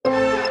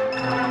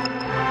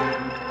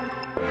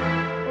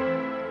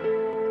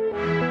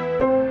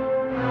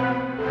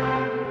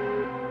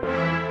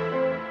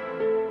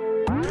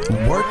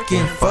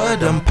Working for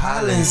them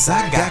pollens,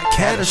 I got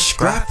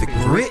catastrophic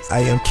grit. I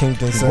am King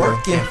Denzel.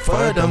 Working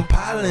for them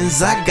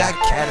pollens, I got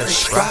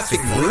catastrophic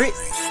grit.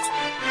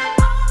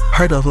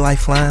 Heard of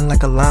lifeline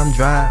like a lime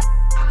drive.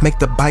 Make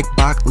the bike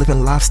box,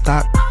 living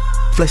livestock.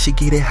 Fleshy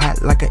get it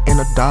hot like an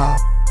inner dog.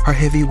 Her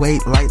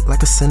heavyweight light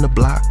like a cinder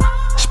block.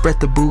 Spread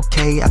the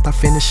bouquet after I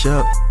finish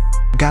up.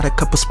 Got a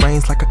couple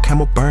sprains like a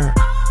camel burn.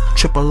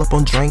 Triple up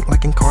on drink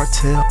like in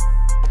cartel.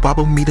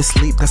 Wobble me to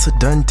sleep, that's a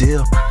done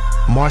deal.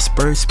 Mars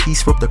Spurs,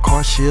 peace, rub the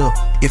car shield.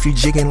 If you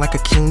jigging like a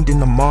king, then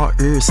the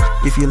Mars.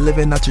 If you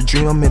living out your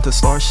dream, I'm into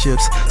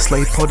starships.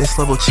 Slave potent,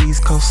 slubble cheese,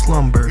 called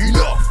slumber.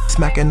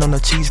 Smacking on the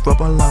cheese,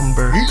 rubber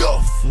lumber.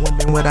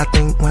 Wondering what I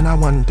think when I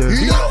wonder.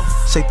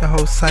 Shake the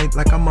whole site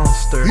like a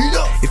monster.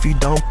 If you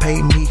don't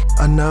pay me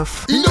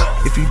enough,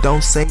 if you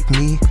don't save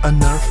me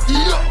enough,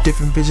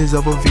 different visions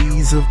of a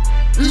visa.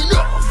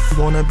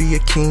 Wanna be a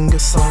king or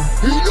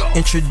something?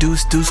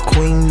 Introduce Deuce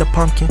Queen the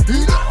pumpkin.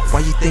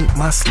 Why you think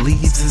my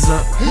sleeves is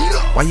up?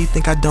 Why you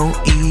think I don't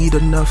eat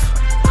enough?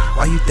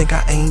 Why you think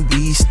I ain't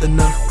beast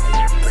enough?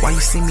 Why you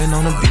singing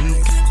on a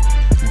beat?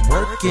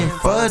 Working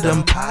for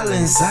them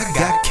pollens, I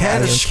got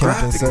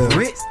catastrophic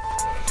grit.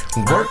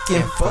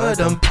 Working for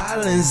them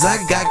pollens, I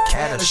got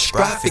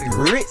catastrophic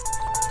grit.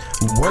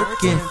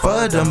 Working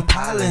for them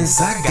pollens,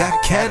 I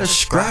got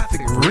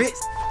catastrophic grit.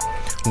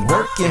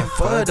 Working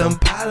for them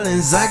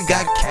pollens, I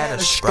got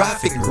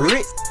catastrophic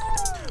grit.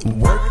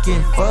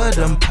 Working for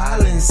them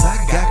pollens, I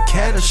got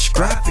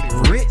catastrophic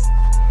grit.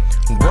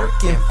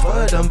 Working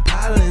for them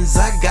pollens,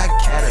 I got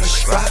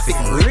catastrophic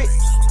grit.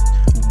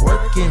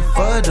 Working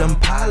for them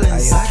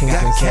pollens, I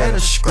got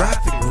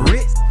catastrophic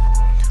grit.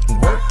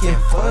 Working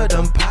for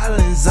them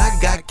pollens, I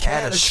got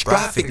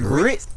catastrophic grit.